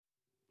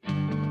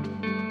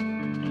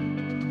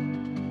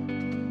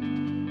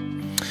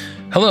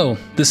Hello,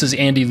 this is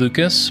Andy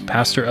Lucas,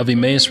 pastor of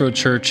Emmaus Road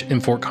Church in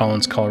Fort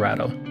Collins,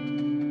 Colorado.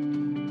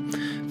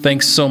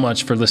 Thanks so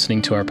much for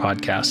listening to our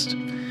podcast,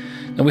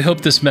 and we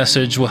hope this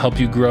message will help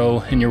you grow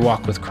in your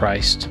walk with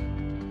Christ.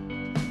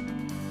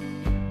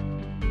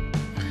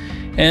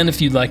 And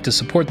if you'd like to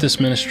support this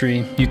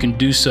ministry, you can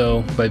do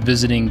so by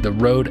visiting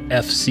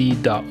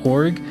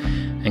theroadfc.org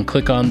and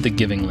click on the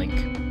giving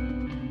link.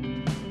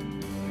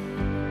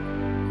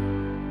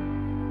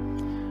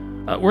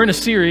 We're in a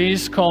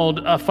series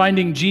called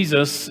Finding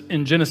Jesus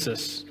in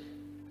Genesis.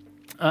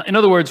 In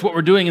other words, what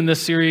we're doing in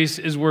this series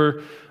is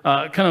we're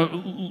kind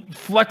of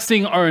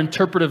flexing our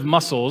interpretive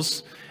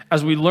muscles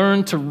as we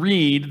learn to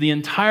read the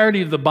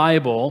entirety of the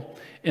Bible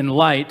in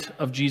light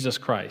of Jesus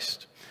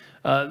Christ.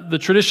 The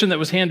tradition that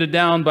was handed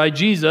down by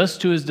Jesus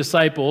to his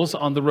disciples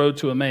on the road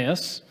to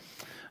Emmaus,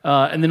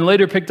 and then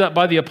later picked up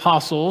by the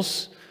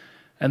apostles,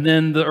 and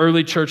then the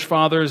early church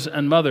fathers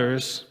and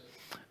mothers,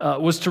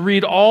 was to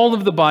read all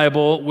of the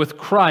Bible with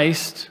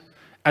Christ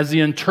as the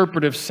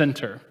interpretive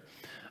center.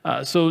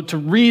 So to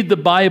read the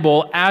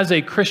Bible as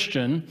a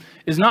Christian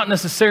is not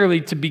necessarily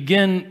to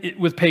begin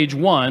with page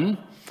 1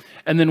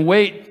 and then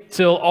wait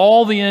till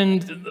all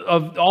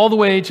the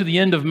way to the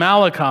end of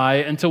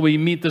Malachi until we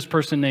meet this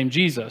person named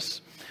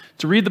Jesus.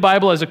 To read the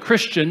Bible as a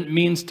Christian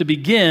means to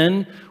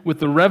begin with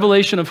the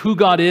revelation of who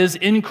God is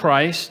in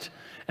Christ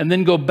and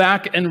then go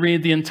back and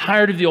read the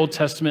entirety of the Old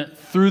Testament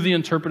through the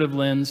interpretive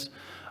lens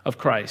of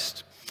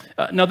Christ.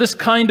 Now, this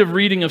kind of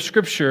reading of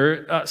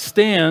Scripture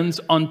stands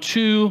on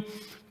two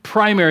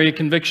primary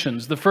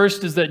convictions. The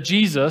first is that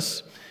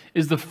Jesus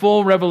is the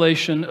full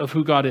revelation of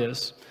who God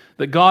is,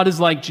 that God is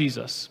like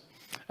Jesus.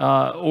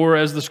 Or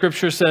as the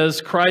Scripture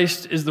says,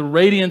 Christ is the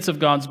radiance of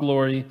God's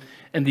glory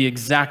and the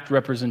exact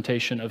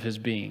representation of his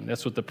being.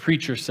 That's what the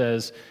preacher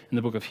says in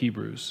the book of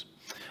Hebrews.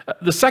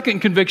 The second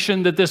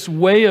conviction that this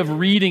way of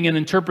reading and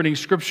interpreting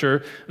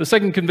Scripture, the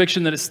second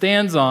conviction that it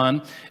stands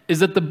on, is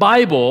that the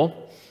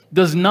Bible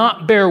does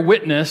not bear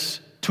witness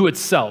to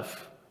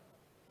itself.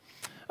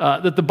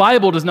 That the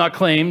Bible does not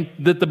claim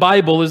that the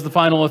Bible is the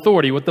final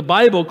authority. What the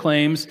Bible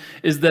claims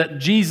is that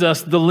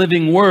Jesus, the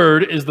living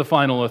Word, is the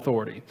final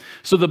authority.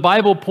 So the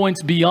Bible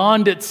points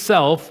beyond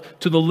itself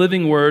to the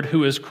living Word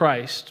who is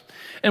Christ.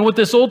 And what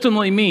this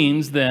ultimately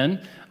means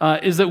then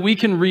is that we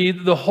can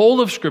read the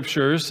whole of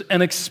Scriptures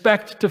and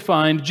expect to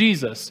find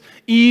Jesus,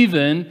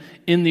 even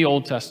in the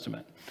Old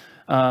Testament.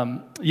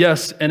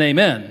 Yes and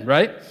amen,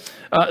 right?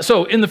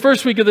 So in the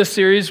first week of this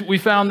series, we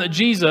found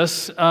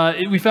Jesus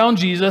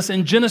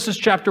in Genesis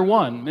chapter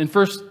 1. In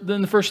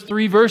the first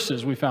 3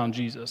 verses, we found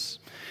Jesus.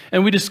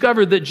 And we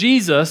discovered that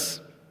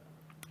Jesus,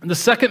 the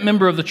second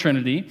member of the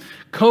Trinity,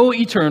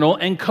 co-eternal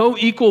and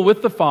co-equal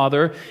with the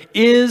Father,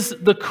 is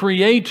the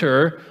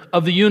creator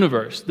of the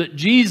universe. That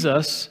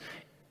Jesus,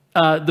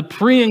 the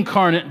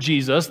pre-incarnate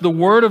Jesus, the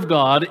Word of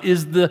God,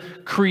 is the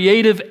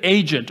creative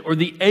agent or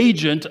the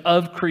agent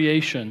of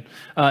creation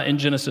in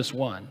Genesis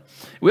 1.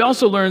 We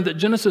also learned that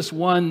Genesis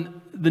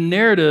 1, the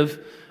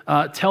narrative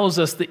tells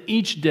us that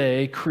each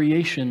day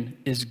creation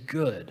is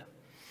good.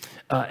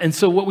 And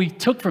so what we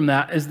took from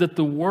that is that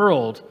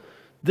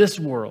this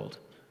world,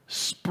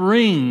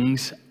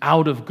 springs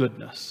out of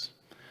goodness.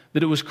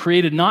 That it was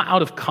created not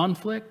out of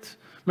conflict.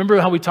 Remember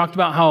how we talked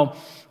about how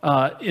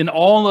in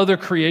all other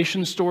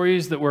creation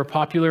stories that were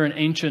popular in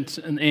ancient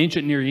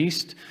Near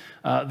East,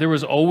 there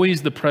was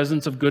always the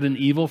presence of good and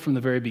evil from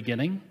the very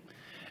beginning,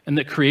 and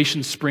that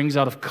creation springs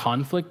out of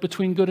conflict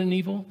between good and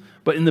evil.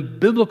 But in the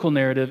biblical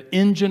narrative,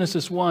 in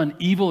Genesis 1,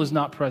 evil is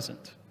not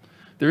present.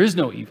 There is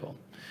no evil.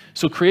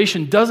 So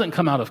creation doesn't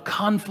come out of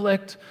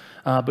conflict,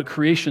 but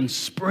creation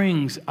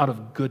springs out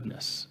of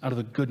goodness, out of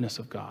the goodness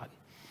of God.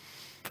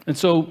 And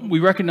so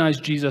we recognize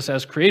Jesus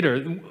as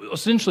creator,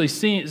 essentially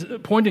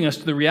pointing us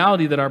to the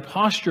reality that our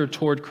posture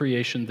toward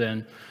creation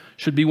then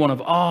should be one of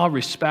awe,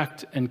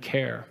 respect, and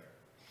care.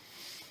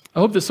 I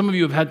hope that some of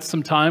you have had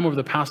some time over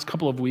the past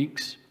couple of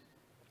weeks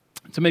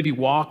to maybe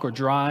walk or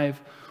drive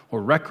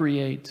or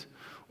recreate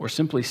or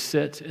simply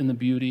sit in the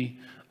beauty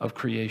of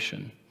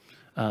creation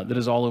that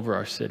is all over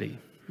our city.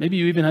 Maybe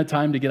you even had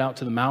time to get out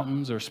to the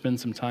mountains or spend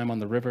some time on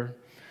the river,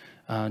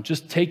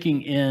 just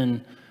taking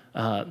in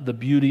the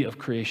beauty of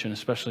creation,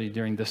 especially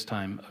during this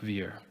time of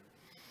year.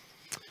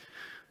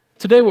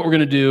 Today what we're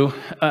going to do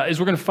is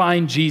we're going to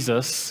find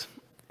Jesus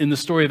in the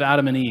story of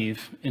Adam and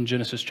Eve in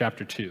Genesis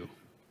chapter 2.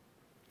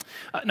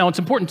 Now it's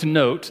important to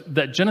note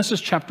that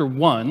Genesis chapter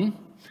 1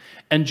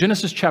 and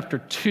Genesis chapter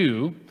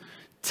 2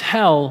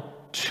 tell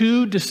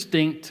two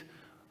distinct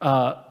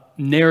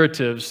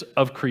narratives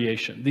of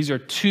creation. These are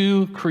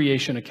two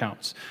creation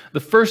accounts. The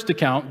first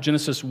account,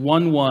 Genesis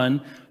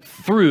 1:1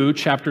 through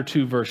chapter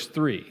 2, verse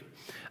 3.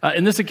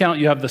 In this account,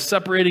 you have the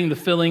separating, the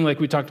filling, like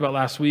we talked about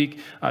last week.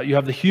 You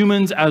have the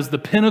humans as the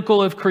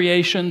pinnacle of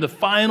creation, the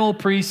final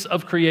priests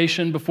of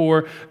creation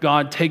before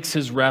God takes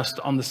his rest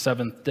on the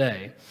seventh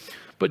day.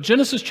 But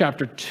Genesis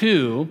chapter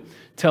 2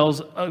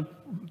 tells a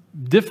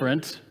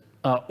different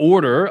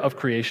order of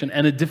creation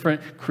and a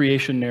different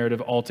creation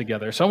narrative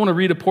altogether. So I want to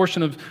read a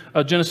portion of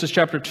Genesis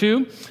chapter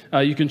 2.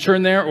 You can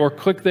turn there or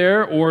click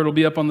there, or it'll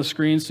be up on the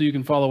screen so you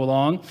can follow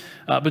along.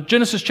 But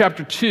Genesis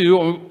chapter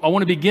 2, I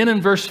want to begin in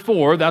verse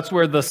 4. That's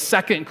where the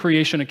second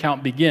creation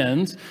account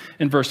begins,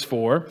 in verse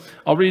 4.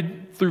 I'll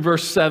read through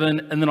verse 7,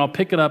 and then I'll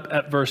pick it up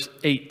at verse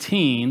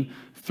 18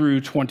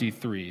 through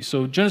 23.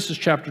 So Genesis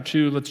chapter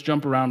 2, let's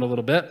jump around a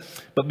little bit.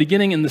 But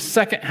beginning in the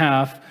second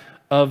half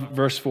of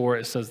verse 4,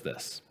 it says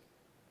this.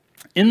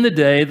 In the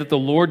day that the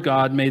Lord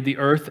God made the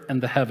earth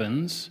and the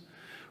heavens,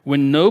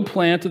 when no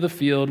plant of the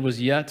field was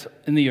yet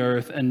in the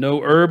earth, and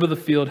no herb of the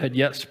field had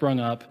yet sprung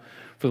up,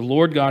 for the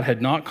Lord God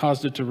had not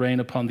caused it to rain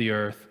upon the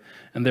earth,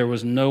 and there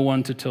was no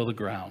one to till the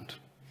ground.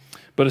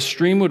 But a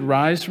stream would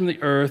rise from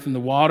the earth,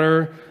 and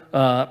water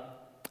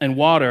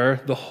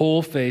the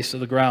whole face of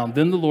the ground.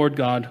 Then the Lord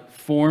God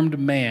formed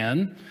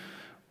man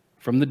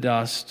from the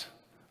dust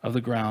of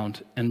the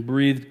ground, and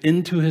breathed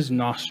into his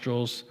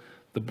nostrils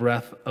the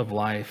breath of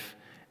life,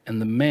 and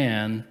the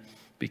man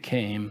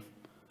became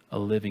a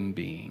living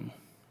being.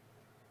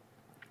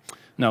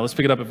 Now, let's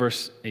pick it up at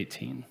verse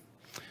 18.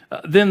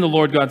 Then the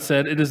Lord God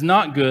said, "It is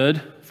not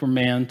good for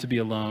man to be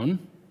alone,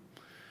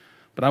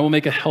 but I will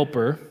make a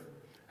helper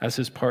as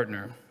his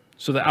partner."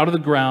 So that out of the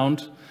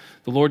ground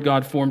the Lord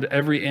God formed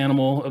every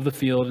animal of the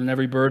field and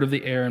every bird of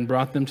the air and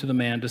brought them to the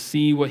man to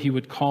see what he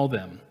would call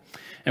them.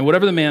 And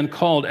whatever the man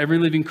called every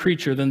living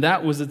creature, then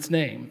that was its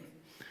name.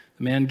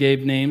 The man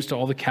gave names to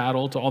all the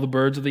cattle, to all the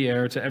birds of the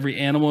air, to every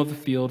animal of the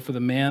field,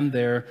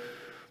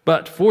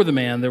 but for the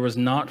man there was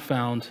not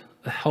found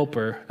a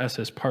helper as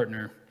his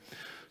partner.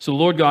 So the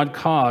Lord God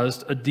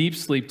caused a deep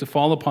sleep to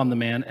fall upon the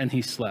man, and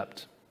he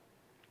slept.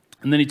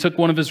 And then he took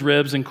one of his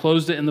ribs and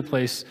closed it in the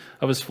place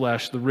of his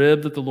flesh. The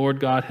rib that the Lord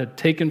God had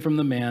taken from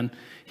the man,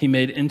 he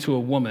made into a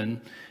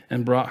woman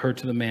and brought her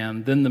to the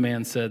man. Then the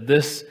man said,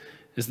 This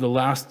at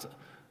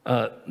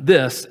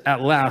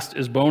last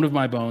is bone of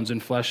my bones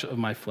and flesh of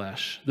my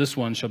flesh. This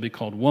one shall be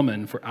called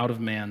woman, for out of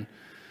man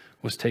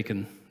was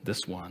taken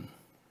this one.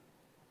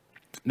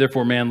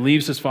 Therefore man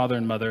leaves his father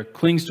and mother,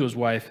 clings to his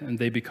wife, and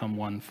they become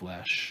one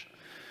flesh.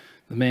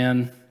 The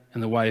man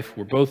and the wife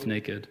were both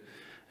naked,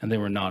 and they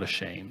were not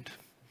ashamed.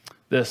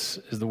 This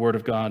is the word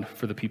of God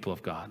for the people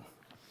of God.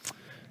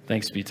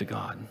 Thanks be to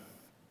God.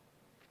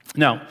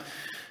 Now,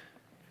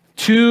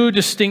 two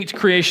distinct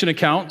creation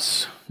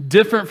accounts,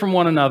 different from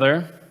one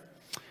another,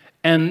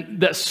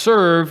 and that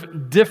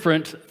serve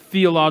different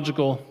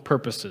theological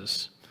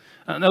purposes.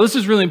 Now, this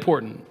is really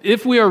important.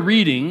 If we are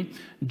reading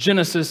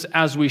Genesis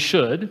as we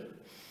should,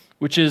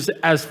 which is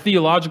as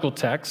theological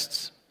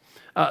texts,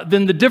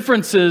 then the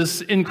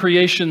differences in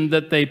creation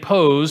that they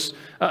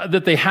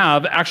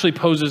have, actually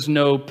poses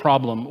no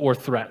problem or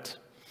threat.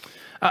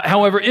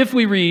 However, if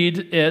we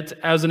read it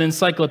as an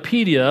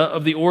encyclopedia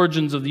of the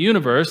origins of the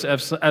universe,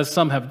 as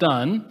some have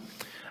done,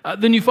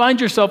 then you find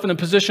yourself in a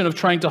position of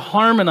trying to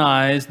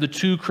harmonize the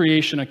two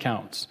creation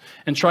accounts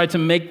and try to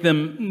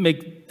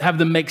have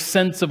them make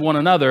sense of one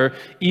another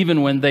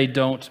even when they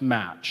don't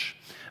match.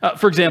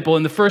 For example,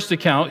 in the first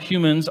account,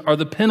 humans are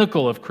the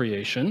pinnacle of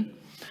creation.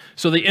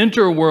 So they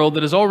enter a world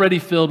that is already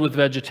filled with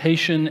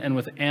vegetation and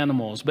with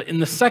animals. But in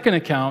the second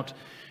account,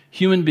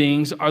 human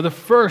beings are the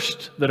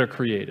first that are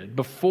created,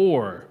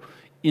 before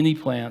any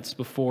plants,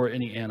 before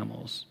any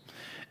animals.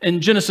 In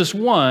Genesis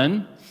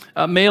 1,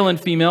 male and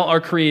female are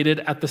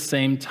created at the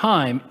same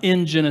time.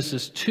 In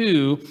Genesis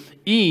 2,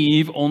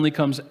 Eve only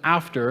comes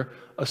after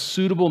a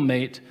suitable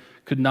mate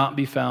could not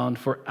be found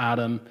for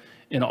Adam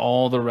in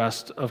all the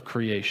rest of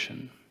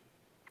creation.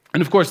 And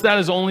of course, that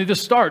is only the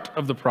start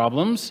of the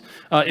problems.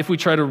 If we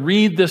try to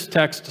read this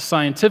text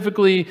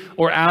scientifically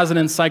or as an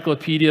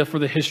encyclopedia for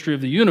the history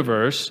of the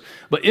universe,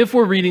 but if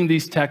we're reading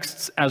these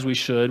texts as we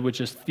should,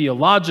 which is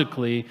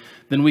theologically,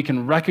 then we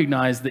can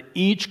recognize that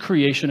each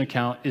creation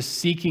account is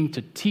seeking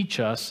to teach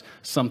us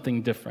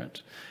something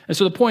different. And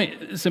so the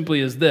point simply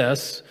is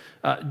this: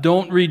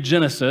 don't read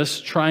Genesis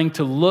trying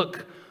to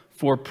look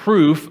for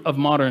proof of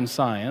modern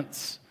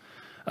science,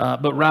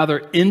 but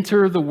rather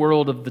enter the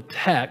world of the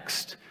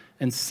text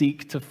and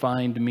seek to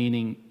find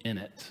meaning in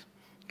it.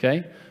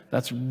 Okay?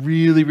 That's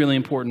really, really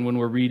important when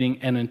we're reading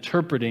and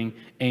interpreting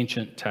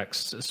ancient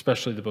texts,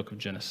 especially the book of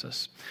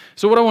Genesis.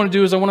 So what I want to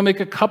do is I want to make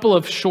a couple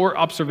of short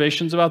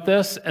observations about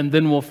this, and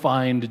then we'll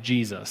find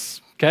Jesus.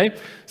 Okay?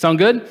 Sound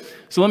good?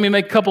 So let me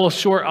make a couple of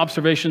short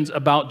observations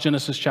about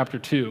Genesis chapter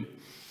 2.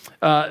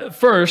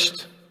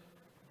 First,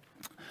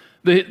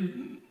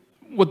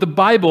 what the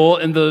Bible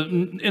in the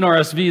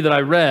NRSV that I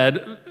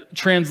read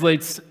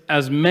translates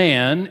as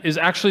man is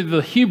actually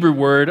the Hebrew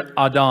word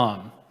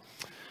Adam.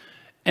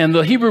 And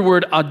the Hebrew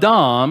word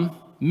Adam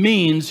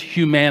means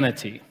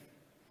humanity.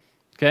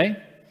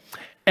 Okay?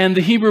 And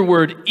the Hebrew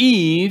word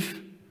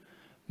Eve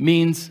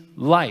means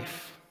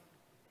life.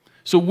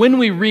 So when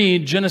we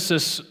read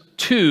Genesis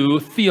 2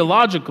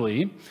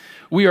 theologically,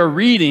 we are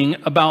reading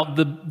about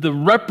the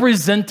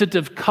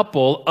representative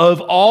couple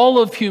of all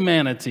of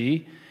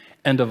humanity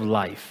and of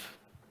life.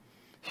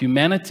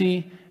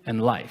 Humanity and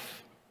life.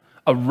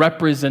 A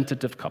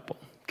representative couple,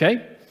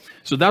 okay?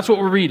 So that's what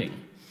we're reading.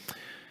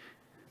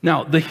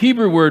 Now, the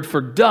Hebrew word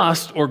for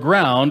dust or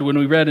ground, when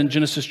we read in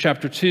Genesis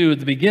chapter 2 at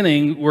the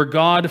beginning, where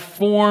God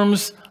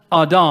forms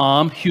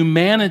Adam,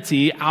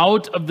 humanity,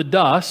 out of the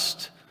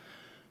dust,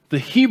 the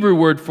Hebrew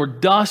word for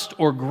dust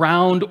or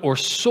ground or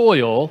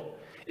soil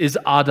is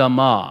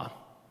Adamah.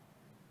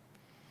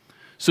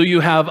 So you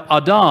have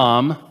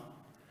Adam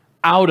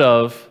out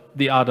of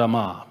the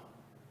Adamah.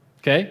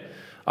 Okay?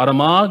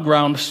 Adamah,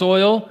 ground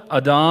soil.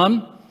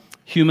 Adam,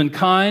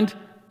 humankind.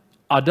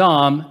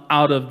 Adam,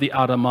 out of the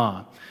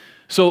Adamah.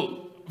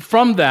 So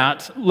from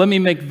that, let me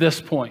make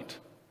this point.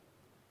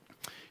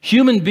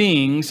 Human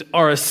beings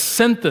are a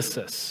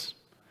synthesis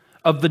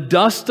of the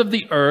dust of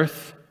the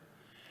earth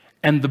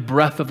and the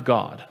breath of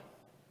God.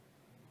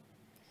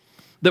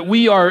 That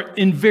we are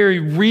in very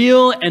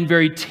real and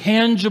very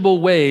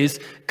tangible ways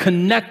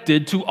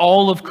connected to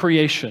all of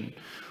creation.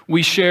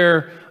 We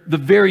share the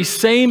very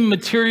same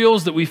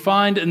materials that we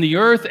find in the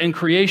earth and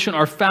creation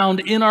are found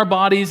in our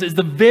bodies is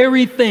the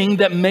very thing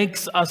that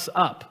makes us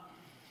up.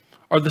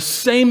 Are the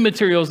same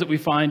materials that we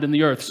find in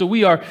the earth. So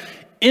we are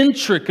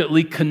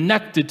intricately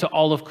connected to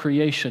all of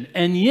creation.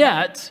 And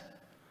yet,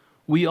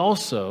 we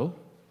also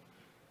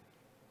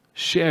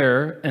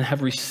share and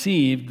have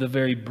received the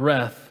very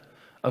breath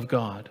of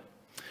God.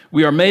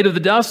 We are made of the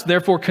dust,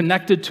 therefore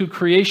connected to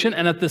creation,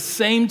 and at the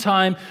same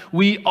time,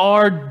 we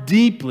are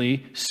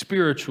deeply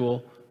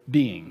spiritual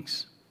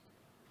beings.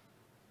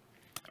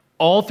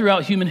 All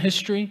throughout human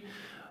history,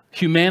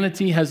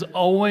 humanity has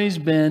always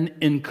been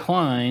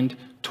inclined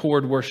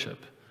toward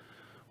worship.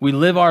 We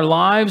live our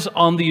lives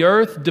on the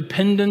earth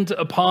dependent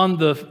upon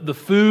the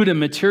food and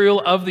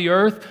material of the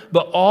earth,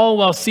 but all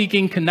while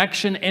seeking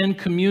connection and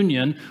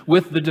communion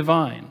with the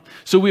divine.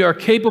 So we are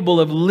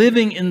capable of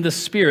living in the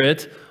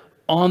Spirit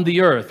on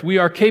the earth. We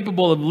are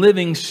capable of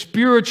living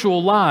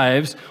spiritual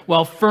lives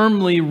while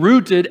firmly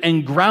rooted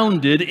and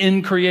grounded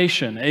in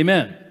creation.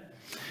 Amen.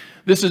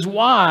 This is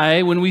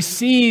why when we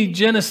see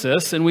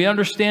Genesis and we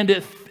understand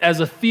it as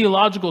a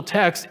theological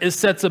text, it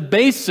sets a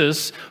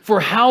basis for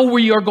how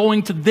we are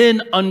going to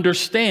then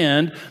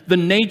understand the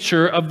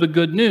nature of the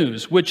good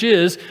news, which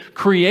is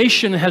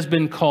creation has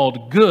been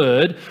called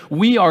good.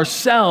 We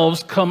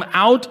ourselves come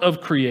out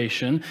of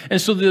creation. And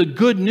so the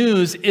good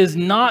news is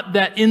not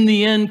that in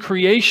the end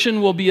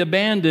creation will be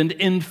abandoned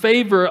in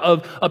favor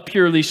of a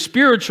purely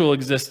spiritual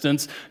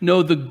existence.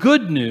 No, the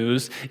good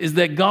news is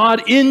that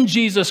God in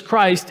Jesus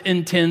Christ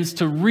intends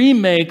to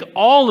remake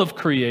all of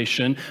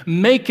creation,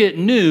 make it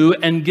new,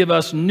 and give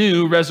us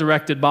new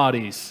resurrected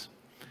bodies.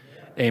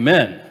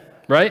 Amen.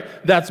 Right?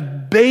 That's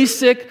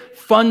basic,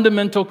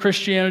 fundamental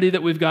Christianity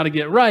that we've got to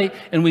get right,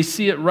 and we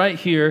see it right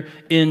here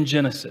in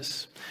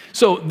Genesis.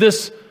 So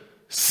this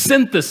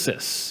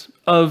synthesis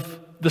of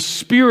the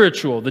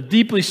spiritual, the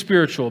deeply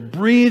spiritual,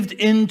 breathed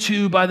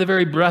into by the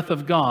very breath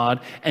of God,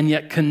 and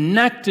yet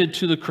connected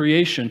to the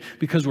creation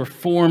because we're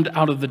formed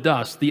out of the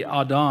dust, the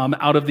Adam,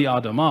 out of the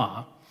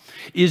Adamah,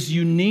 is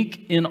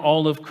unique in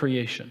all of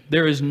creation.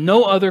 There is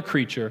no other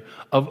creature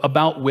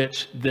about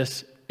which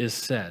this is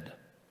said.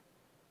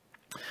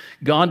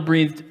 God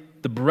breathed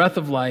the breath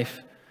of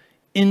life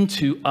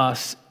into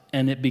us,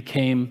 and it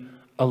became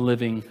a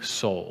living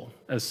soul,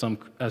 as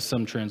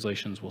some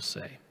translations will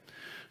say.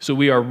 So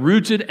we are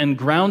rooted and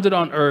grounded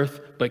on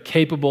earth, but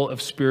capable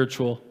of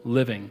spiritual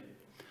living.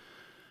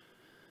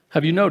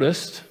 Have you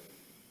noticed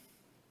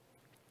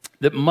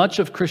that much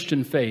of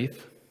Christian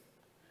faith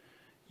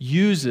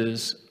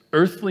uses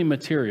earthly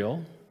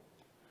material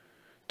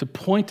to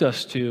point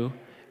us to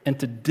and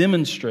to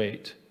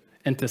demonstrate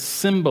and to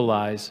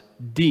symbolize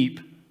deep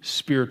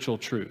spiritual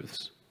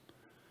truths?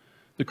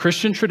 The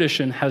Christian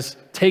tradition has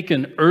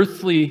taken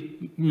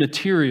earthly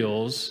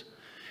materials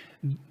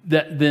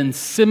that then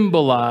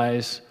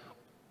symbolize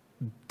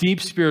deep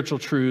spiritual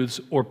truths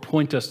or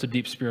point us to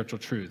deep spiritual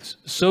truths,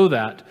 so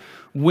that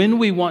when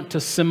we want to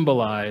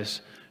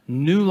symbolize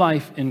new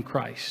life in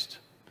Christ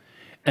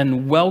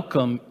and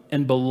welcome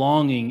and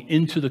belonging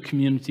into the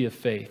community of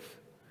faith,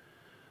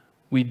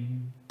 we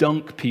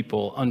dunk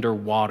people under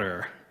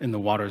water in the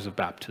waters of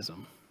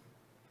baptism.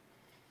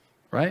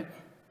 Right?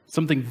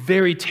 Something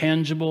very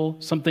tangible,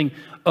 something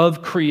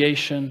of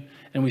creation,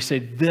 and we say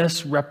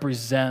this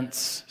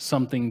represents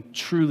something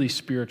truly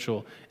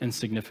spiritual and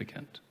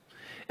significant.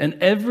 And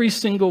every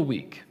single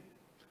week,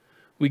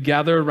 we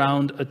gather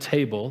around a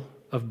table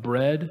of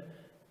bread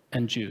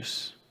and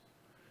juice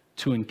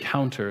to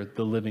encounter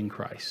the living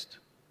Christ.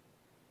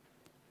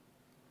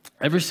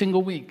 Every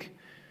single week,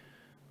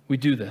 we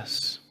do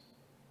this.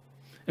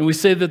 And we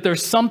say that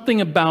there's something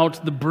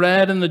about the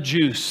bread and the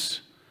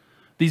juice,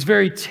 these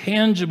very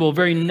tangible,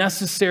 very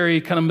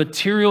necessary kind of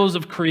materials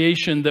of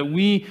creation that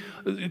we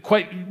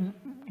quite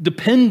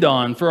depend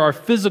on for our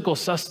physical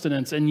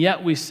sustenance, and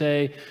yet we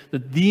say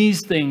that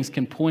these things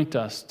can point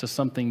us to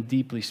something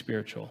deeply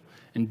spiritual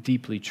and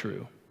deeply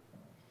true.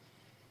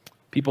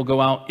 People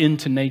go out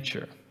into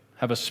nature,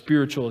 have a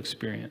spiritual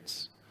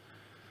experience,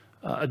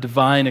 a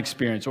divine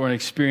experience, or an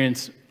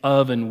experience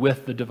of and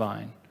with the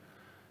divine.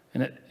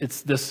 And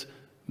it's this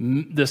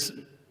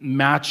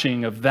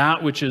matching of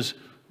that which is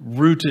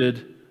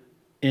rooted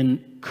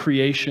in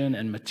creation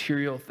and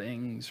material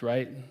things,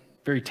 right?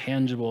 Very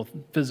tangible,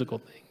 physical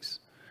things.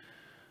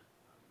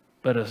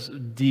 But a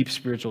deep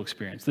spiritual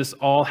experience. This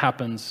all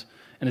happens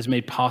and is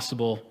made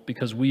possible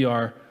because we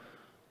are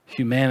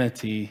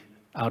humanity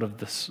out of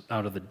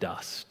the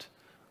dust.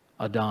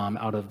 Adam,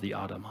 out of the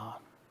Adamah.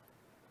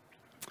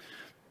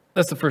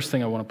 That's the first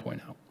thing I want to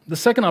point out. The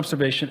second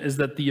observation is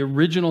that the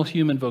original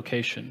human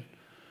vocation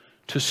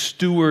to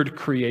steward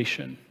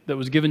creation that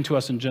was given to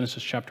us in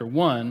Genesis chapter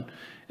 1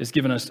 is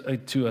given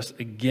to us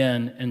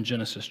again in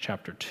Genesis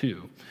chapter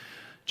 2.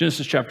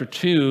 Genesis chapter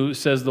 2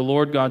 says, the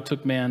Lord God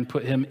took man,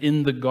 put him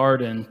in the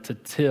garden to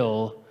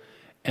till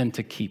and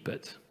to keep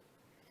it.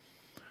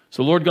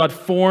 So Lord God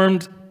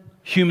formed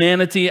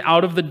humanity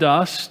out of the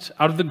dust,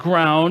 out of the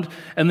ground,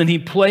 and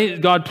then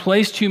God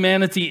placed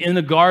humanity in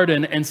a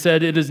garden and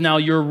said, it is now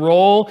your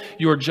role,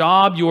 your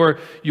job, your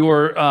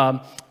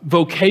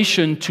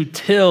vocation to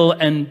till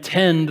and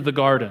tend the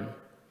garden.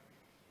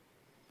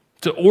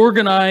 To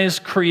organize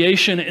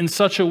creation in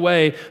such a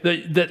way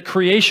that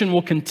creation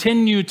will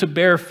continue to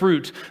bear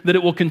fruit, that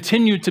it will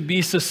continue to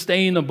be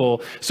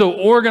sustainable. So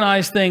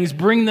organize things,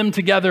 bring them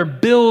together,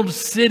 build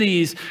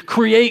cities,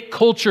 create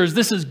cultures.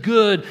 This is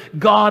good,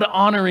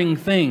 God-honoring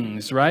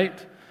things,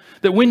 right?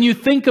 That when you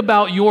think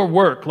about your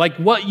work, like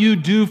what you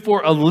do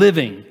for a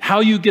living, how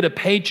you get a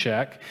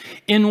paycheck,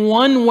 in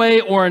one way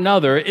or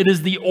another, it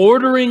is the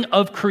ordering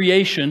of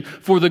creation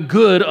for the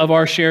good of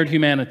our shared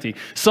humanity.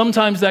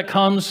 Sometimes that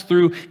comes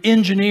through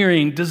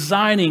engineering,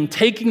 designing,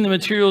 taking the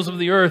materials of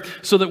the earth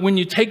so that when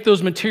you take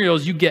those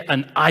materials, you get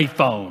an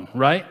iPhone,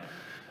 right?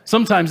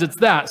 Sometimes it's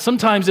that.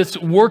 Sometimes it's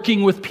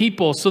working with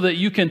people so that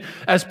you can,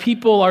 as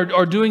people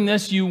are doing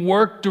this, you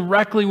work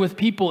directly with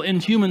people in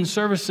human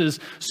services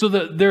so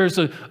that there's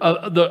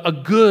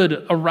a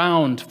good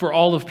around for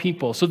all of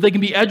people, so they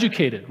can be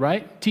educated,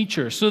 right?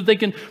 Teachers, so that they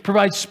can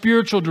provide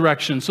spiritual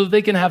direction, so that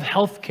they can have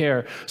health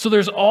care. So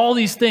there's all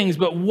these things,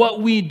 but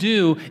what we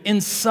do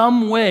in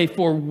some way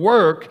for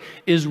work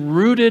is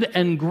rooted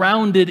and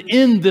grounded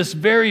in this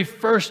very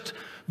first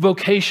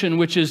vocation,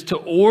 which is to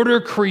order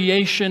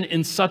creation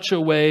in such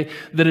a way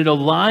that it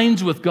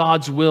aligns with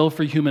God's will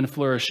for human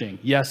flourishing.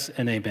 Yes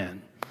and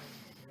amen.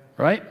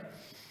 Right?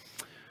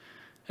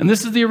 And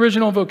this is the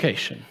original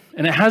vocation,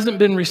 and it hasn't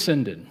been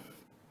rescinded.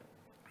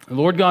 The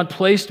Lord God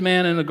placed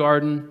man in the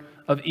Garden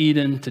of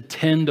Eden to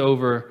tend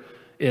over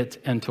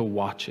it and to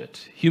watch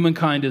it.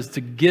 Humankind is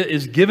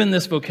given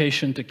this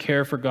vocation to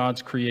care for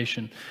God's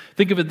creation.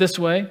 Think of it this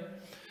way.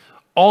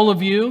 All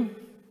of you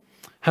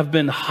have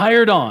been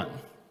hired on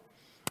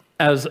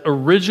as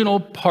original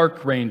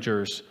park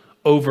rangers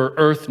over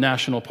Earth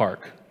National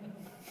Park.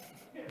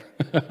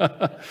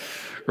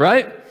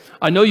 Right?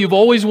 I know you've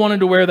always wanted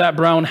to wear that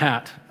brown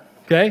hat,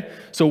 okay?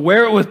 So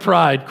wear it with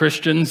pride,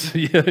 Christians.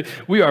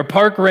 We are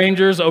park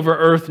rangers over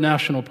Earth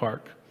National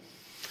Park.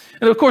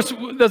 And of course,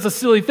 that's a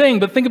silly thing,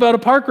 but think about a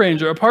park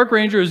ranger. A park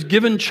ranger is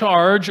given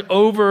charge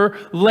over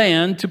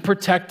land to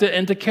protect it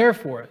and to care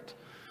for it.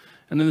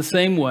 And in the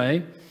same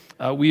way,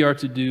 we are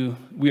to do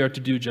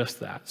just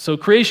that. So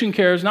creation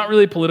care is not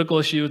really a political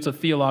issue, it's a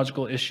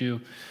theological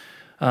issue.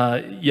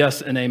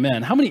 Yes and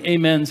amen. How many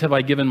amens have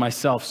I given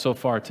myself so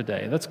far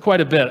today? That's quite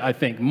a bit, I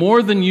think.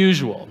 More than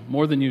usual.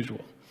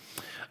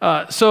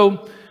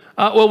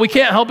 Well, we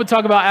can't help but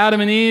talk about Adam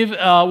and Eve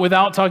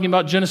without talking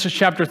about Genesis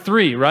chapter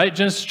 3, right?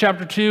 Genesis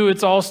chapter 2,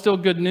 it's all still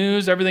good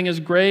news. Everything is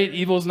great.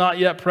 Evil is not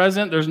yet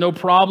present. There's no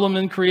problem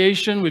in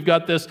creation. We've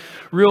got this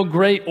real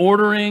great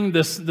ordering,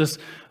 this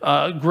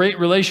great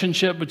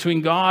relationship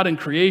between God and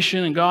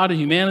creation and God and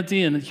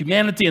humanity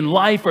and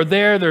life are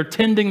there. They're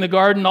tending the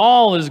garden.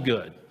 All is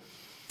good.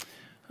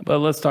 But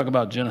let's talk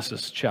about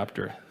Genesis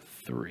chapter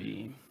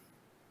 3.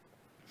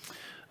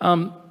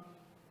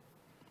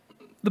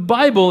 The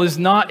Bible is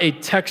not a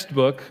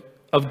textbook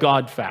of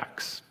God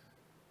facts,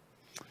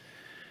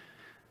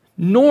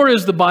 nor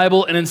is the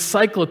Bible an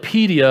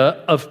encyclopedia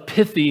of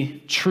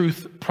pithy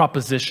truth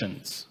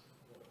propositions.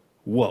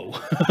 Whoa.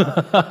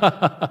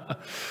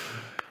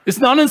 It's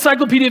not an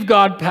encyclopedia of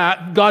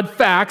God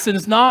facts, and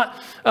it's not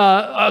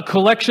a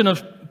collection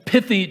of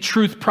pithy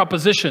truth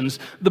propositions.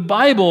 The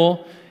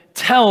Bible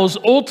tells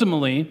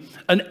ultimately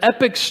an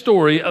epic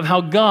story of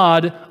how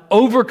God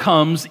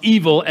overcomes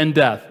evil and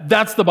death.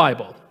 That's the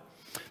Bible.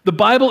 The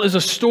Bible is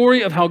a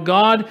story of how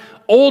God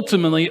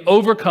ultimately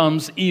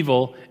overcomes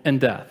evil and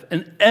death.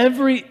 And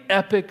every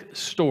epic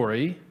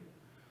story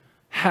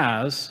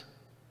has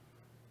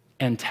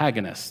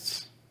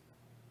antagonists,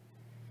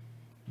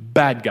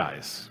 bad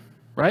guys,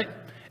 right?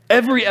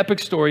 Every epic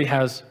story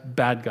has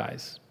bad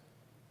guys.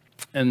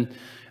 And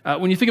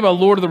when you think about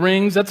Lord of the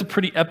Rings, that's a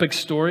pretty epic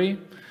story.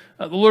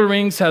 The Lord of the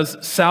Rings has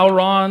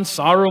Sauron,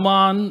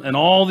 Saruman, and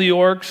all the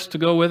orcs to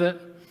go with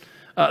it.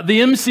 The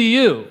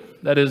MCU,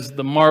 that is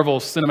the Marvel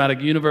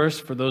Cinematic Universe,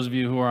 for those of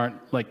you who aren't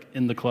like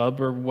in the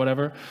club or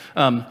whatever.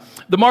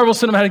 The Marvel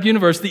Cinematic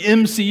Universe, the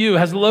MCU,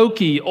 has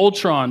Loki,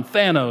 Ultron,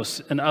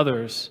 Thanos, and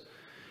others.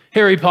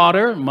 Harry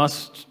Potter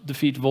must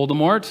defeat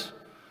Voldemort.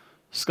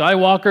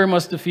 Skywalker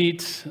must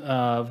defeat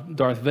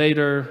Darth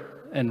Vader.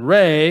 And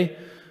Rey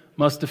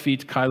must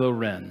defeat Kylo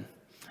Ren.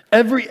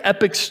 Every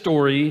epic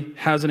story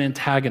has an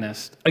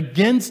antagonist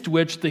against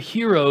which the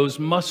heroes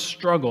must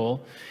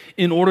struggle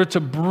in order to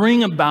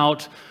bring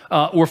about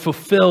or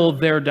fulfill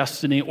their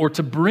destiny, or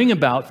to bring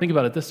about, think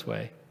about it this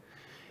way,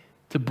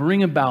 to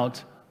bring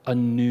about a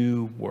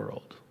new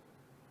world.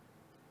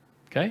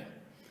 Okay?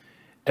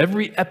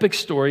 Every epic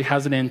story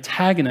has an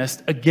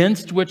antagonist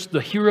against which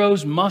the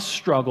heroes must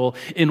struggle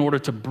in order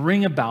to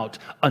bring about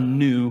a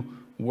new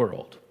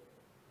world.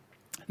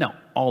 Now,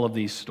 all of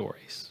these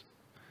stories,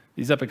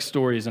 these epic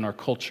stories in our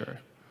culture,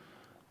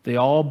 they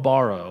all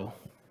borrow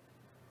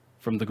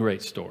from the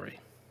great story,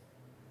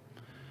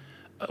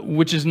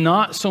 which is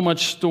not just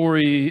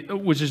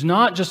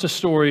a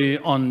story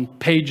on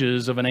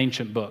pages of an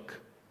ancient book,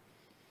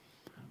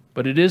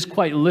 but it is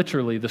quite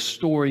literally the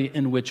story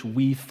in which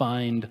we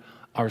find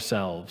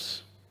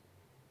ourselves.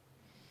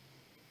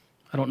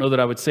 I don't know that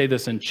I would say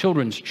this in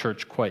children's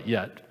church quite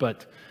yet,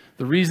 but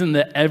the reason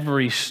that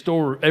every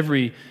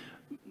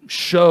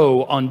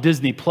show on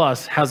Disney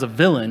Plus has a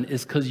villain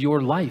is because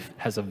your life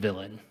has a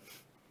villain.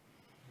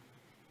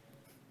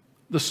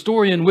 The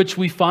story in which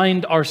we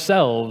find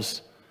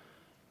ourselves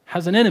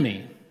has an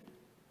enemy,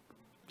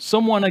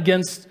 someone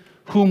against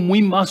whom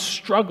we must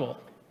struggle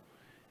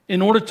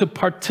in order to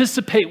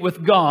participate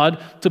with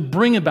God to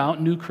bring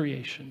about new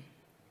creation.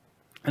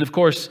 And of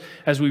course,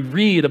 as we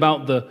read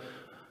about the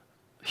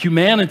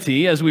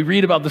humanity, as we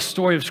read about the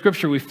story of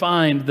Scripture, we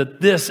find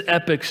that this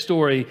epic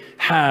story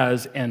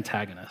has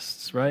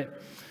antagonists, right?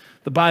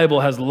 The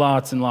Bible has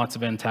lots and lots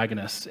of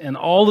antagonists, and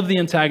all of the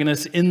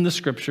antagonists in the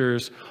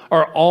Scriptures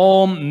are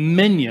all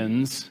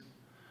minions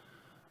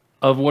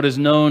of what is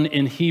known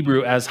in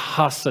Hebrew as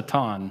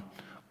Hasatan,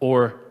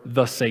 or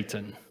the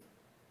Satan.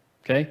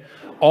 Okay?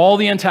 All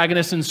the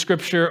antagonists in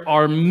Scripture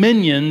are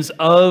minions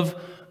of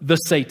the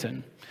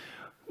Satan.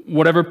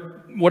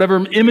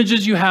 Whatever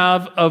images you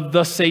have of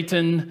the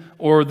Satan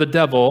or the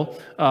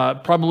devil,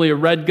 probably a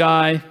red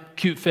guy,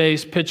 cute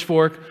face,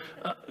 pitchfork,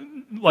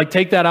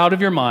 take that out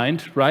of your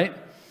mind, right?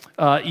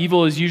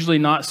 Evil is usually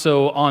not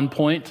so on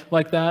point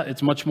like that.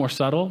 It's much more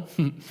subtle.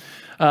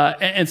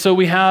 And so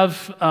we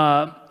have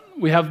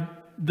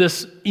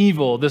this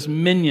evil, this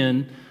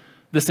minion,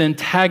 this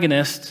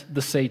antagonist,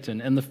 the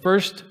Satan. And the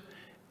first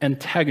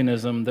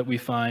antagonism that we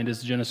find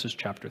is Genesis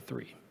chapter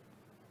 3.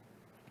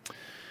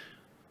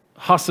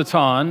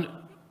 Hasatan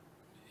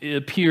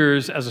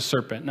appears as a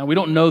serpent. Now, we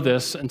don't know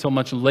this until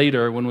much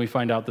later when we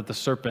find out that the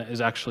serpent is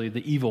actually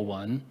the evil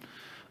one.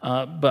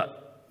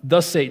 But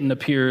thus Satan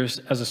appears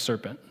as a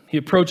serpent. He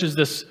approaches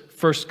this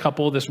first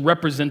couple, this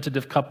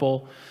representative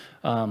couple,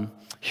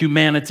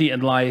 humanity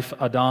and life,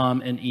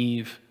 Adam and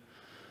Eve.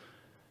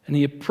 And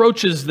he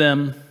approaches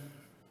them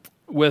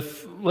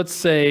with, let's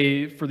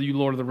say, for you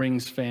Lord of the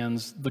Rings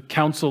fans, the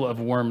counsel of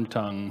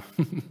Wormtongue.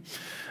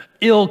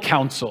 Ill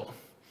counsel,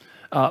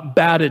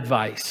 bad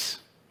advice,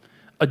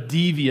 a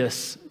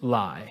devious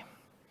lie.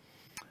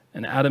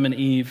 And Adam and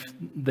Eve,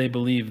 they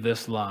believe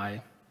this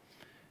lie,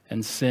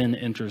 and sin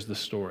enters the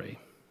story.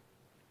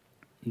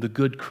 The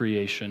good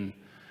creation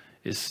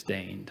is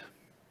stained.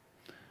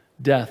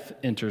 Death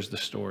enters the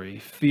story.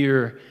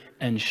 Fear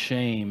and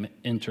shame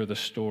enter the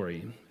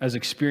story, as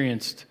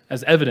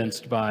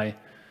evidenced by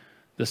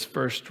this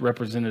first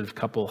representative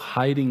couple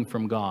hiding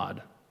from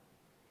God,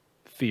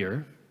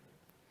 fear,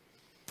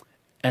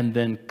 and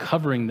then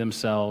covering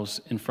themselves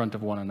in front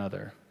of one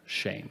another,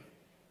 shame.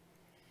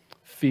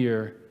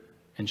 Fear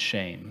and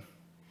shame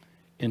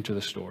enter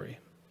the story.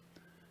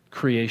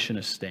 Creation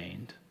is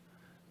stained.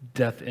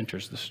 Death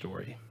enters the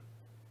story.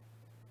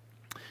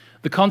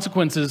 The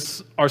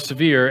consequences are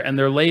severe, and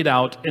they're laid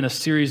out in a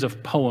series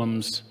of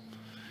poems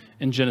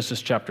in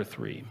Genesis chapter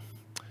 3.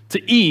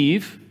 To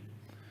Eve,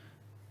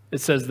 it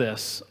says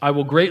this: I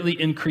will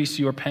greatly increase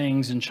your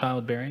pangs in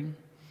childbearing.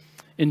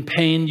 In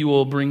pain you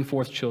will bring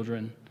forth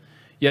children.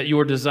 Yet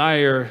your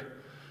desire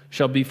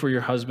shall be for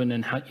your husband,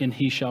 and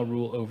he shall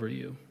rule over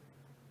you.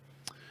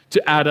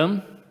 To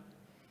Adam,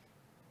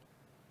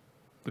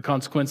 the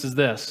consequence is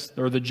this,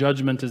 or the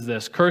judgment is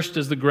this: cursed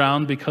is the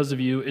ground because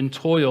of you. In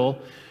toil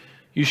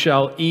you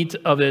shall eat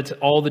of it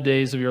all the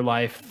days of your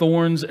life.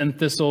 Thorns and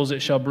thistles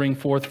it shall bring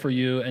forth for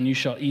you, and you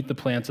shall eat the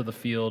plants of the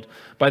field.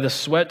 By the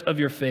sweat of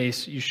your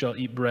face you shall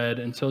eat bread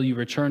until you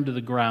return to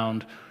the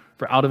ground,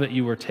 for out of it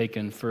you were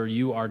taken, for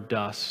you are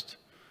dust,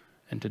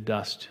 and to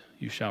dust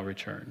you shall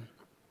return.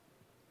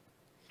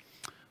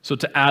 So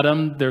to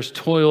Adam, there's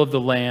toil of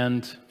the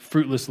land,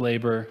 fruitless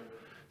labor.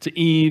 To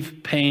Eve,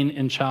 pain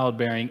in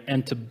childbearing.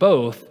 And to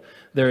both,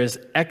 there is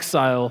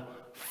exile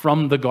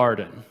from the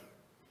garden.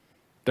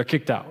 They're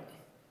kicked out.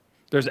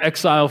 There's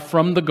exile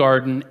from the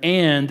garden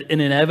and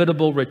an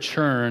inevitable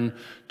return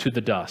to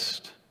the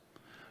dust.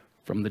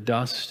 From the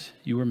dust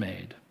you were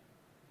made.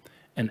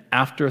 And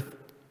after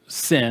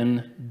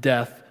sin,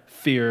 death,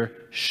 fear,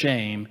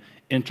 shame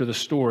enter the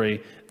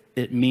story,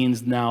 it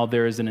means now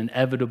there is an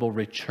inevitable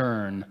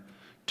return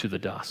to the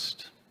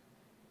dust.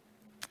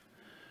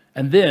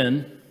 And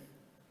then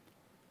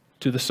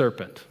to the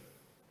serpent.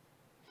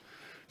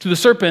 To the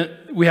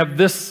serpent, we have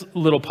this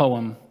little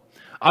poem.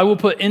 I will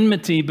put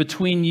enmity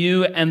between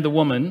you and the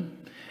woman,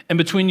 and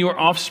between your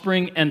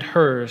offspring and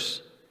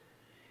hers.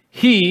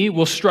 He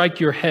will strike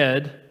your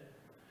head,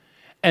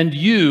 and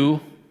you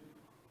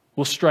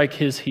will strike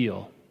his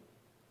heel.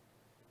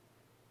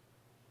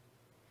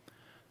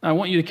 Now, I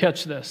want you to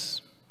catch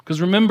this,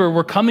 because remember,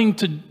 we're coming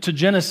to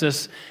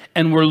Genesis,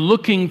 and we're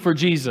looking for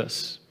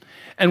Jesus,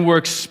 and we're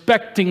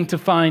expecting to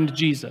find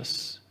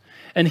Jesus.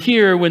 And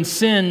here, when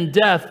sin,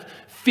 death,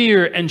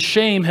 fear, and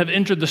shame have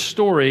entered the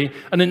story,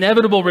 an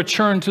inevitable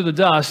return to the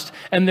dust,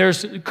 and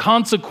there's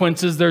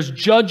consequences, there's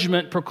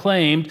judgment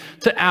proclaimed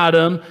to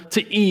Adam,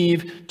 to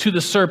Eve, to the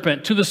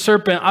serpent. To the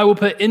serpent, I will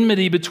put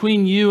enmity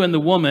between you and the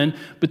woman,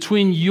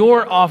 between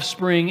your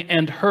offspring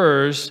and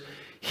hers.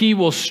 He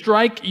will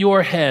strike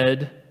your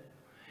head,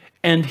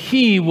 and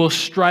he will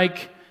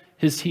strike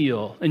his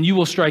heel, and you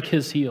will strike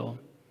his heel.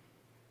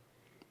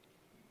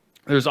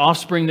 There's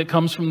offspring that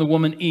comes from the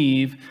woman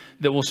Eve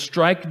that will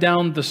strike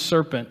down the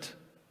serpent,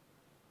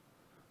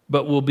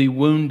 but will be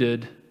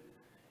wounded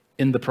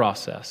in the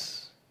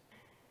process.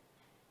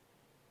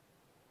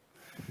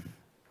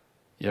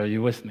 Are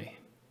you with me?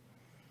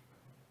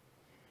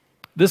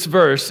 This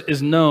verse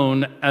is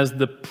known as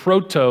the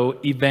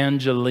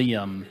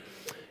proto-evangelium.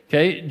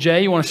 Okay,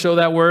 Jay, you want to show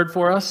that word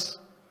for us?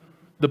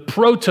 The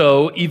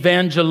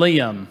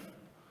proto-evangelium.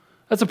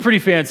 That's a pretty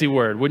fancy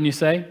word, wouldn't you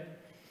say?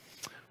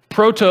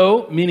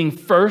 Proto, meaning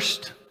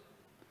first.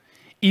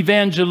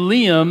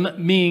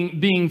 Evangelium,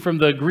 being from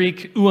the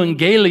Greek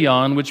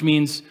euangelion, which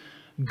means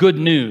good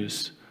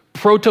news.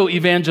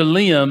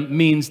 Proto-evangelium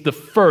means the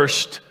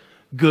first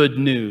good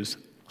news.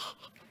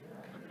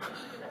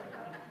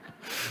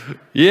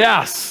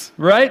 Yes,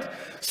 right?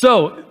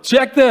 So,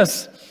 check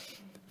this.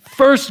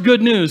 First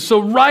good news.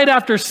 So right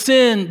after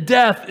sin,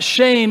 death,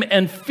 shame,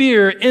 and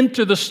fear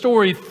enter the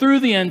story through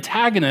the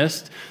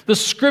antagonist, the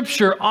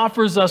scripture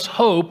offers us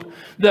hope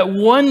that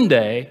one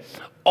day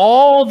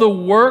all the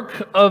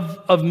work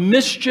of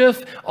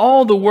mischief,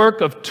 all the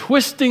work of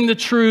twisting the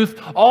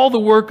truth, all the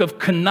work of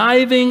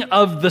conniving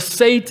of the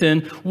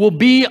Satan will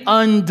be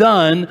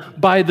undone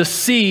by the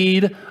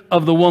seed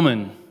of the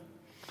woman,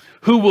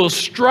 who will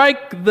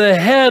strike the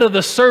head of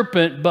the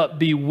serpent but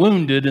be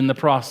wounded in the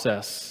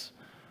process.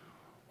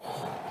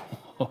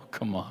 Oh,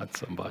 come on,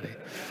 somebody.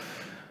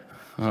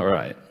 All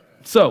right.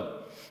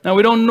 So, now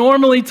we don't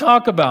normally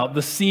talk about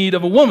the seed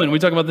of a woman. We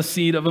talk about the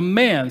seed of a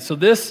man. So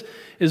this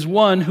is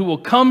one who will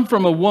come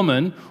from a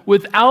woman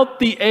without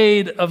the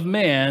aid of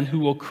man, who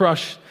will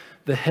crush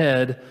the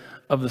head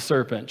of the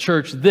serpent.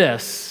 Church,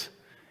 this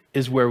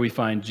is where we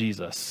find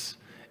Jesus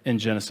in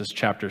Genesis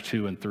chapter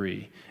 2 and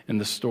 3 in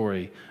the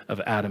story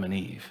of Adam and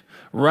Eve.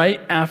 Right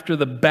after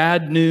the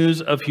bad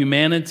news of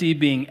humanity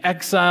being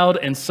exiled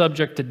and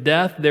subject to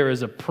death, there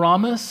is a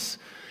promise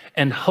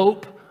and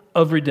hope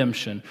of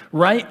redemption.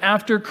 Right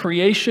after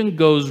creation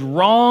goes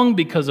wrong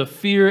because of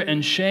fear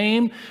and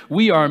shame,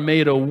 we are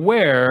made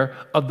aware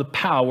of the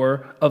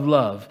power of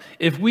love.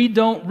 If we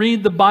don't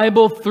read the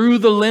Bible through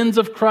the lens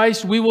of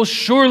Christ, we will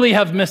surely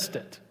have missed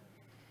it.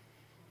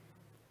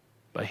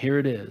 But here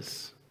it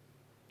is,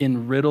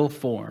 in riddle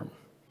form,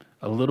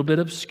 a little bit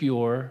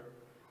obscure,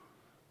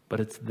 but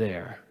it's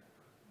there,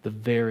 the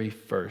very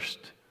first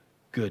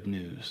good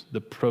news,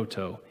 the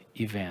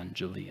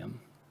proto-evangelium.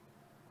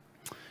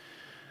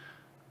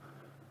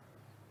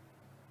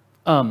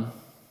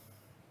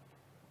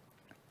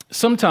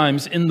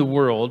 Sometimes in the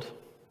world,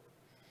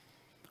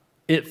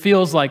 it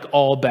feels like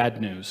all bad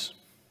news.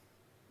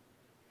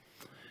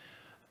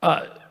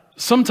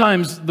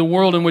 Sometimes the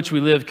world in which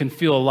we live can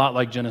feel a lot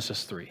like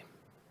Genesis 3,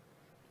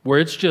 where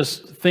it's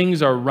just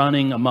things are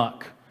running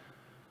amok.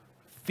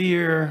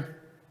 Fear,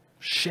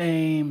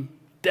 shame,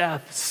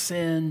 death,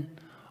 sin,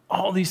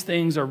 all these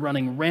things are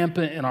running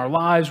rampant in our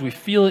lives. We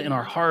feel it in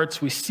our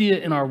hearts. We see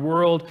it in our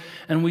world.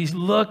 And we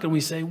look and we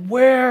say,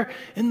 where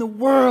in the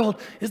world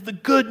is the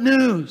good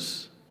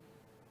news?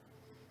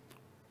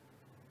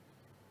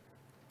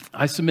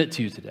 I submit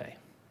to you today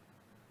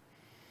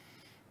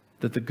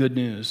that the good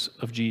news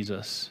of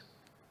Jesus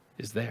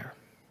is there.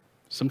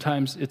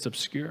 Sometimes it's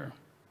obscure.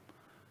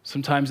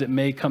 Sometimes it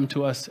may come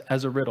to us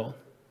as a riddle.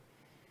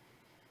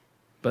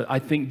 But I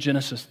think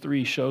Genesis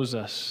 3 shows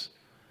us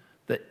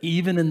that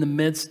even in the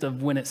midst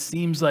of when it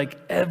seems like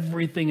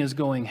everything is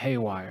going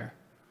haywire,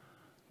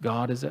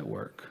 God is at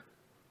work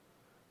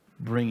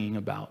bringing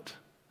about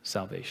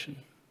salvation,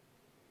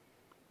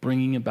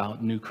 bringing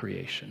about new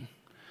creation.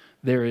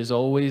 There is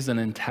always an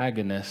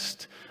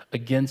antagonist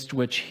against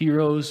which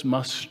heroes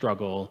must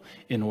struggle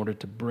in order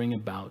to bring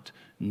about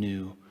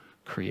new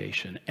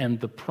creation. And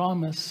the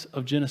promise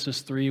of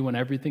Genesis 3, when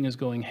everything is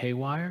going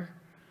haywire,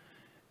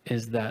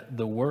 is that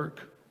the work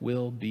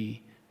will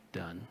be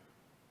done.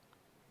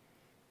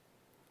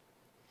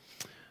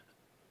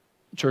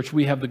 Church,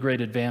 we have the great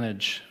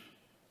advantage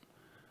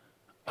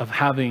of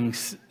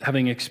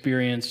having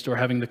experienced or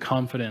having the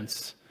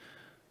confidence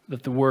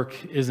that the work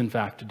is in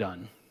fact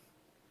done,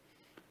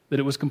 that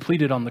it was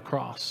completed on the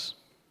cross,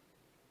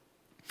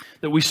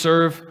 that we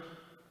serve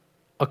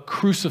a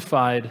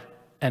crucified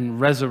and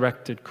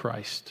resurrected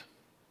Christ.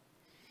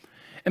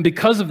 And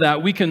because of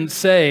that, we can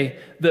say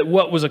that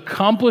what was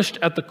accomplished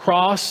at the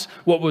cross,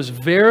 what was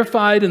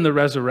verified in the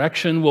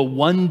resurrection, will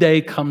one day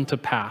come to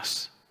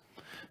pass.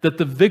 That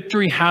the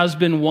victory has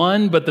been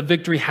won, but the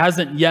victory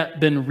hasn't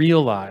yet been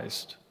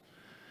realized.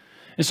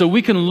 And so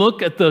we can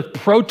look at the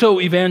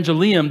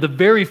proto-evangelium, the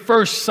very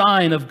first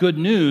sign of good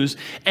news,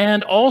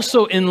 and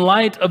also in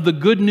light of the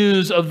good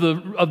news of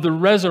the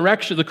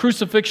resurrection, the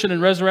crucifixion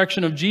and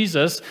resurrection of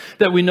Jesus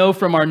that we know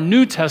from our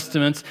New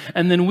Testaments,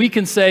 and then we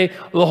can say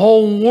the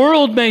whole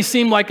world may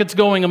seem like it's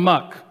going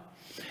amok,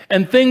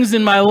 and things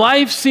in my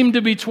life seem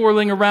to be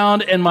twirling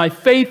around, and my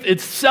faith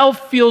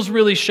itself feels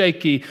really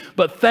shaky,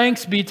 but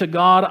thanks be to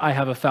God, I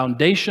have a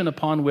foundation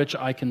upon which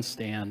I can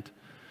stand.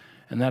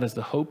 And that is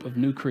the hope of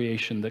new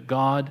creation, that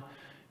God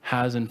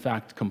has in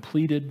fact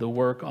completed the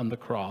work on the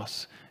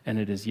cross, and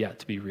it is yet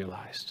to be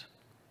realized.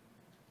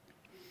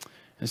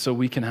 And so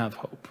we can have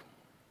hope.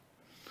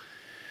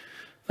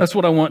 That's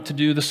what I want to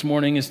do this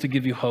morning, is to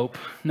give you hope.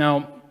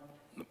 Now,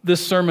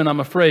 this sermon, I'm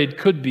afraid,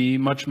 could be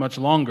much, much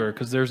longer,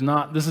 because this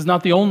is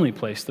not the only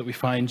place that we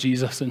find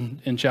Jesus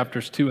in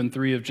chapters 2 and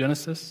 3 of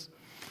Genesis.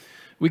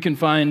 We can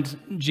find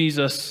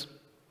Jesus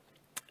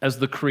as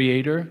the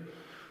creator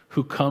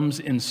who comes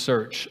in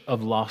search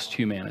of lost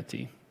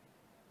humanity.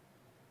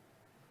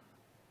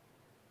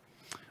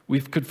 We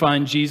could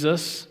find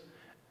Jesus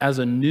as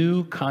a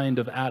new kind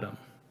of Adam.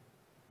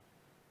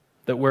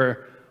 That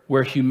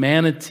where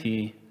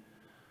humanity,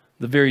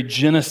 the very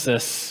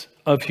genesis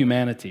of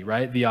humanity,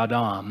 right, the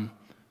Adam,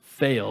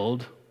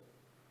 failed,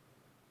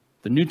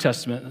 the New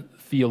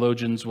Testament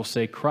theologians will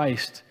say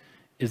Christ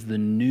is the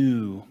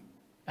new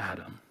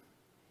Adam.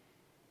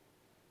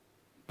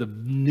 The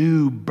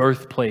new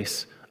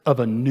birthplace of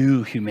a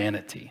new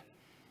humanity,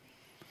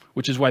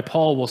 which is why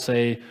Paul will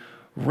say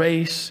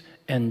race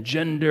and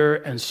gender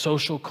and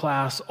social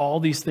class, all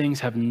these things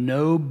have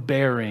no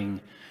bearing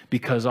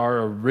because our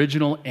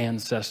original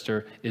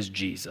ancestor is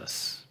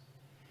Jesus,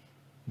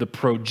 the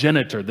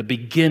progenitor, the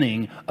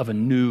beginning of a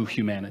new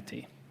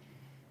humanity.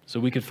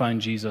 So we could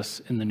find Jesus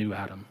in the new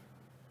Adam.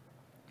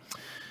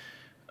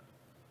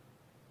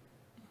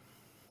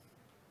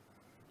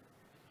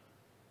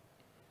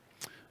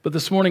 But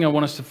this morning, I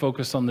want us to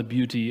focus on the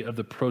beauty of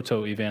the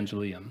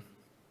proto-evangelium.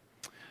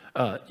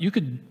 You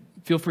could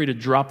feel free to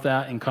drop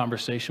that in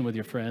conversation with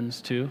your friends,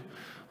 too.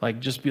 Like,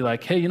 just be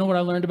like, hey, you know what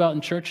I learned about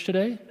in church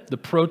today? The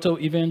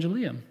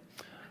proto-evangelium.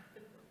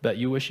 Bet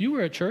you wish you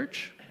were at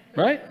church,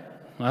 right?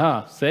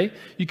 See?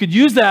 You could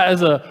use that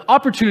as an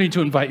opportunity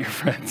to invite your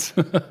friends.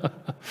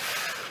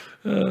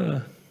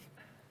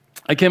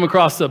 I came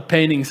across a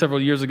painting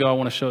several years ago. I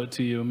want to show it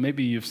to you.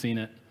 Maybe you've seen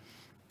it.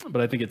 But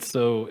I think it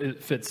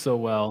fits so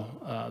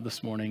well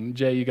this morning.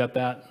 Jay, you got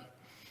that?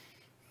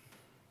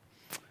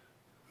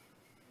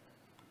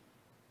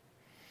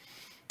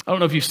 I don't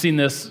know if you've seen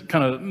this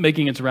kind of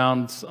making its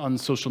rounds on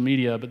social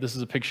media, but this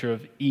is a picture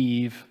of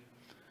Eve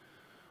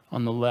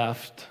on the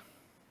left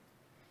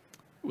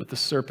with the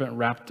serpent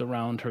wrapped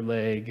around her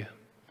leg.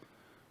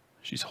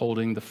 She's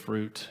holding the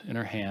fruit in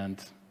her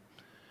hand.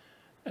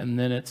 And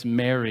then it's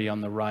Mary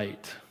on the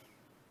right,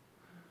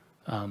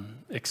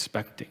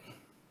 expecting.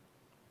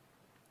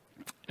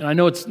 And I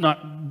know it's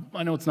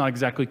not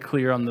exactly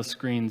clear on the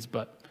screens,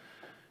 but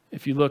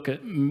if you look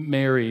at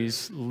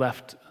Mary's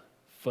left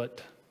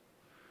foot,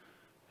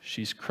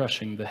 she's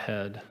crushing the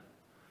head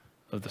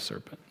of the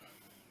serpent.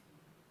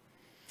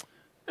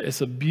 It's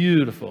a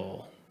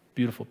beautiful,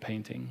 beautiful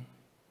painting.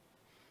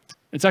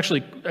 It's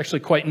actually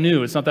quite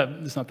new. It's not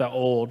that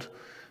old.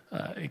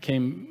 It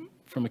came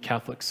from a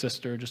Catholic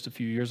sister just a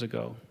few years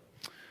ago,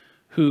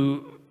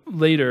 who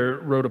later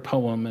wrote a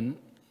poem. And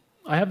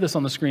I have this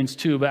on the screens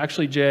too, but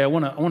actually, Jay, I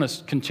want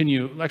to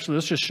continue. Actually,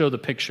 let's just show the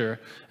picture,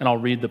 and I'll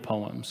read the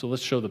poem. So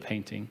let's show the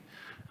painting,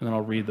 and then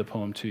I'll read the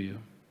poem to you.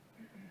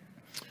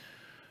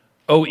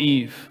 O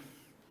Eve,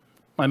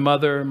 my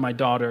mother, my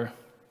daughter,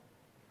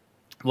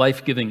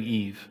 life-giving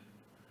Eve,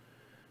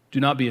 do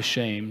not be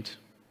ashamed,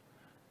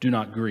 do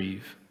not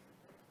grieve.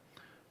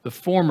 The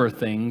former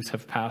things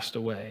have passed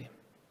away.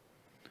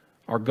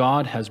 Our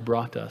God has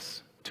brought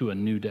us to a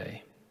new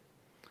day.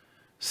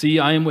 See,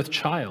 I am with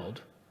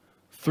child,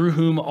 through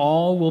whom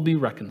all will be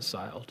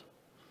reconciled.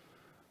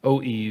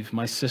 O Eve,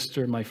 my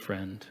sister, my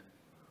friend,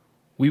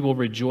 we will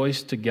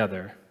rejoice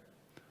together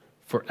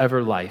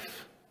forever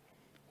life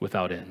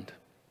without end.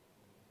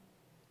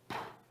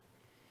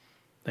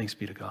 Thanks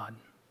be to God.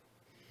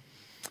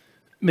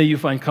 May you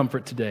find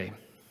comfort today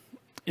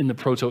in the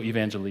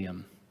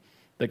proto-evangelium,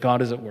 that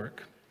God is at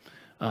work,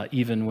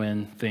 even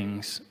when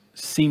things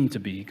seem to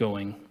be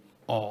going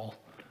all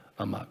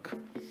amok.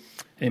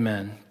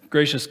 Amen.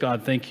 Gracious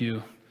God, thank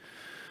you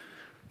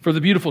for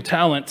the beautiful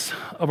talents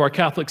of our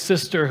Catholic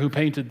sister who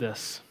painted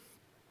this,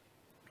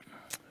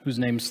 whose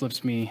name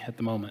slips me at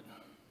the moment.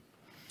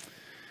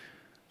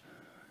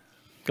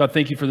 God,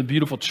 thank you for the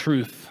beautiful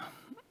truth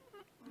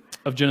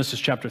of Genesis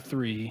chapter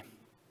 3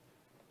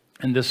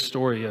 and this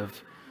story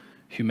of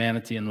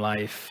humanity and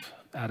life,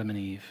 Adam and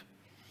Eve.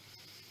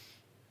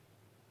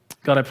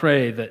 God, I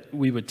pray that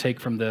we would take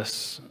from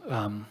this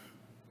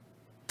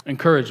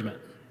encouragement,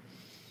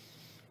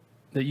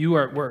 that you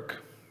are at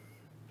work,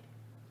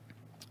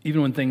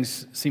 even when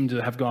things seem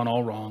to have gone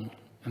all wrong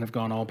and have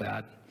gone all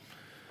bad,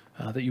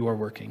 that you are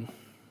working.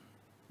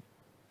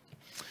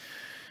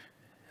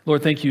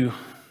 Lord, thank you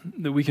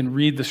that we can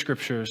read the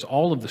Scriptures,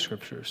 all of the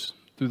Scriptures,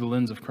 through the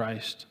lens of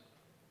Christ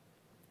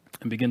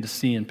and begin to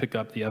see and pick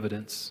up the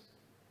evidence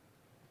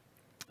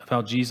of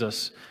how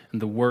Jesus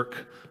and the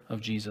work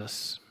of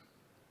Jesus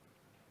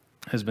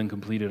has been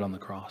completed on the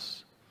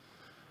cross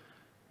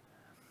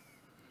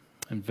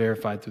and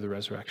verified through the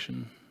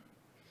resurrection.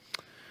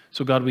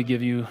 So God, we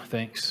give you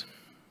thanks.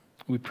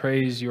 We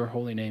praise your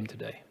holy name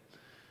today,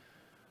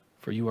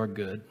 for you are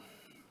good.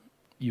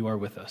 You are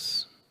with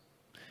us.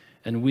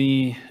 And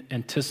we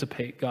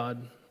anticipate,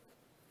 God,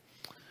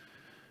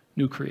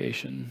 new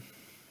creation.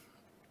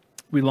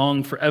 We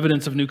long for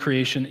evidence of new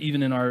creation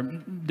even in our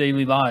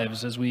daily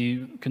lives as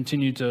we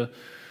continue to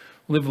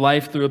live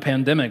life through a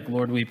pandemic.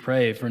 Lord, we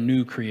pray for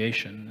new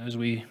creation as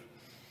we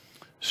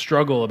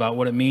struggle about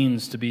what it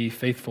means to be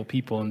faithful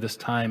people in this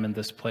time and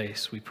this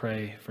place. We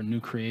pray for new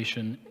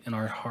creation in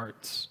our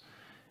hearts,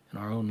 in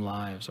our own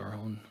lives, our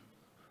own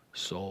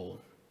soul.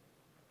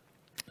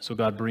 So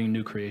God, bring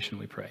new creation,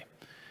 we pray.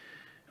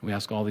 And we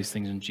ask all these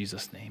things in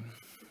Jesus' name.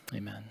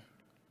 Amen.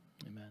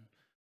 Amen.